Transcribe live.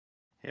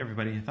Hey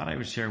everybody, I thought I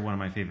would share one of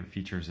my favorite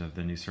features of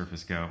the new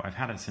Surface Go. I've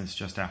had it since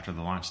just after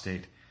the launch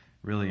date,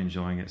 really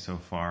enjoying it so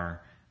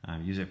far.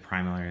 Use it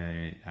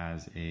primarily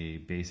as a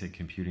basic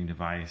computing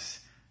device,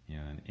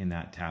 in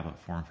that tablet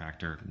form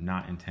factor,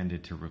 not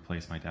intended to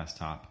replace my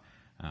desktop,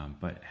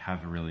 but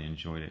have really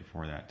enjoyed it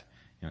for that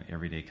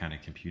everyday kind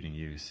of computing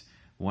use.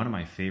 One of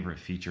my favorite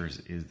features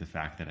is the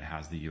fact that it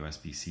has the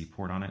USB-C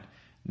port on it,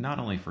 not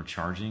only for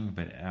charging,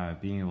 but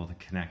being able to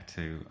connect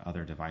to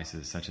other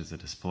devices such as a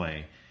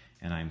display.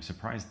 And I'm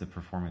surprised the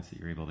performance that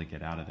you're able to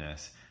get out of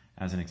this.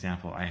 As an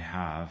example, I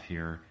have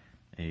here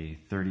a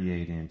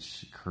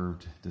 38-inch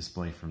curved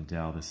display from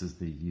Dell. This is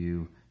the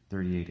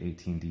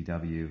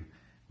U3818DW,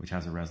 which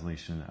has a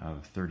resolution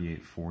of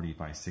 3840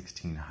 by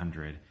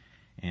 1600.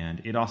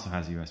 And it also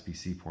has a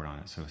USB-C port on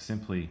it. So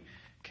simply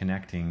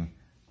connecting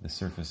the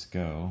Surface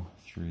Go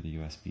through the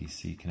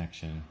USB-C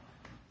connection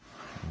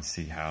and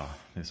see how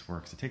this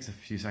works. It takes a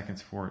few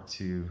seconds for it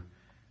to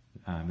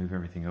move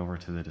everything over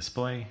to the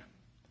display.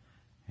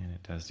 And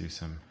it does do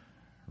some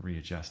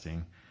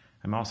readjusting.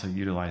 I'm also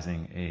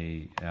utilizing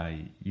a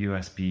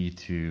USB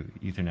to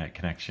Ethernet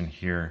connection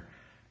here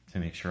to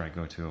make sure I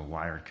go to a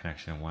wired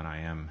connection when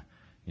I am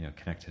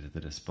connected to the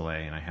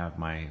display. And I have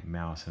my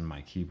mouse and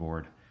my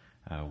keyboard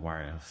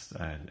wireless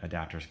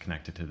adapters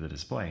connected to the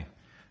display.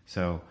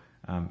 So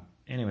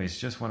anyways,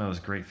 just one of those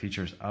great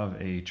features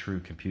of a true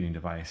computing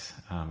device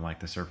like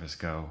the Surface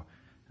Go,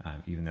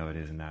 even though it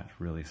is in that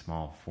really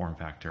small form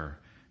factor.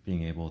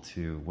 Being able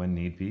to, when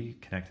need be,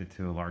 connect it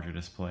to a larger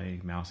display,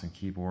 mouse and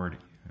keyboard,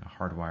 a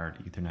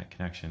hardwired Ethernet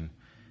connection,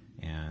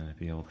 and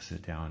be able to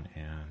sit down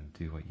and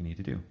do what you need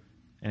to do.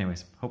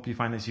 Anyways, hope you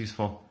find this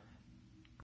useful.